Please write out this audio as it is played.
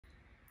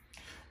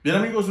Bien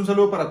amigos, un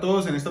saludo para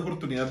todos. En esta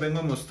oportunidad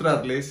vengo a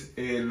mostrarles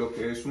lo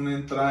que es una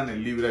entrada en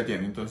el Libra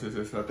Yen. Entonces,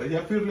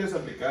 estrategia fearless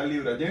aplicada al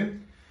Libra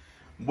Yen.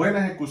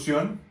 Buena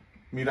ejecución.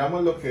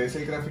 Miramos lo que es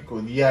el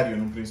gráfico diario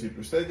en un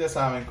principio. Ustedes ya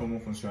saben cómo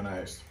funciona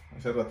esto.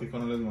 Hace ratico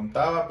no les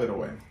montaba, pero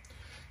bueno.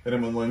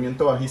 Tenemos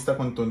movimiento bajista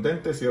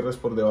contundente, cierres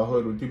por debajo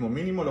del último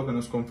mínimo, lo que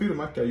nos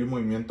confirma que hay un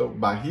movimiento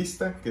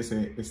bajista que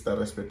se está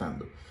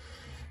respetando.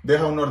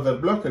 Deja un order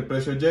block, el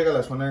precio llega a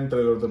la zona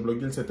entre el order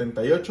block y el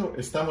 78,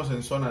 estamos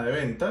en zona de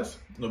ventas,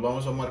 nos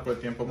vamos a un marco de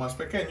tiempo más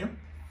pequeño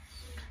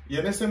y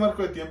en este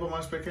marco de tiempo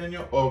más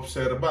pequeño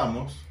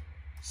observamos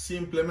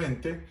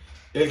simplemente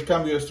el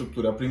cambio de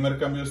estructura. Primer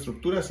cambio de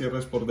estructura,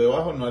 cierres por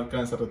debajo, no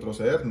alcanza a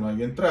retroceder, no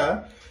hay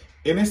entrada.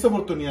 En esta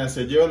oportunidad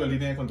se lleva la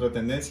línea de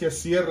contratendencia,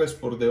 cierres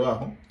por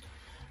debajo.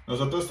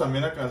 Nosotros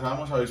también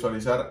alcanzamos a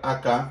visualizar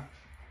acá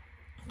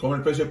como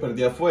el precio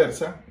perdía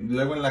fuerza,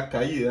 luego en la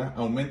caída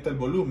aumenta el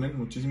volumen,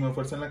 muchísima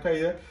fuerza en la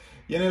caída,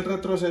 y en el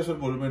retroceso el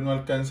volumen no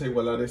alcanza a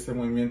igualar este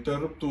movimiento de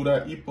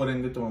ruptura y por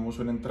ende tomamos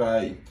una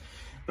entrada ahí.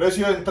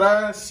 Precio de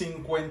entrada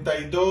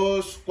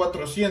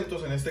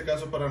 52.400 en este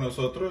caso para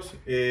nosotros,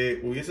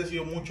 hubiese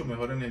sido mucho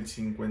mejor en el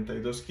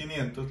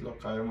 52.500, lo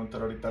acabo de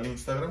montar ahorita al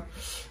Instagram,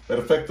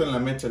 perfecto en la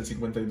mecha el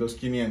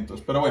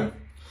 52.500, pero bueno,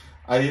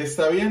 ahí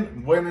está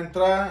bien, buena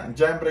entrada,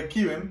 ya en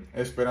break-even,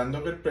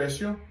 esperando que el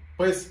precio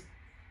pues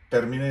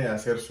termine de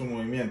hacer su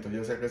movimiento,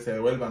 ya sea que se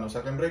devuelva, nos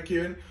saque en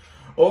break-even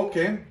o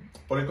que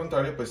por el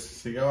contrario pues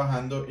siga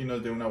bajando y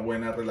nos dé una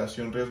buena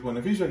relación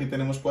riesgo-beneficio. Aquí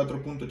tenemos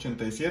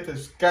 4.87,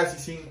 es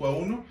casi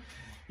 5-1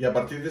 y a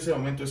partir de ese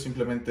momento es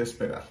simplemente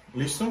esperar.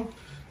 ¿Listo?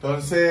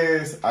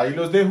 Entonces ahí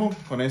los dejo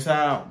con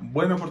esa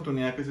buena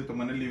oportunidad que se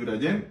tomó en el Libra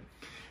Yen.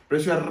 El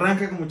precio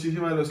arranca con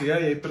muchísima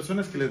velocidad y hay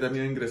personas que les da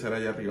miedo ingresar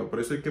allá arriba. Por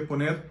eso hay que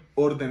poner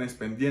órdenes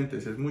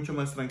pendientes. Es mucho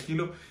más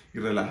tranquilo y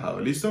relajado.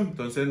 ¿Listo?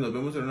 Entonces nos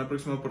vemos en una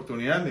próxima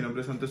oportunidad. Mi nombre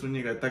es Santos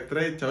Zúñiga de Tag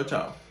Trade. Chao,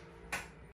 chao.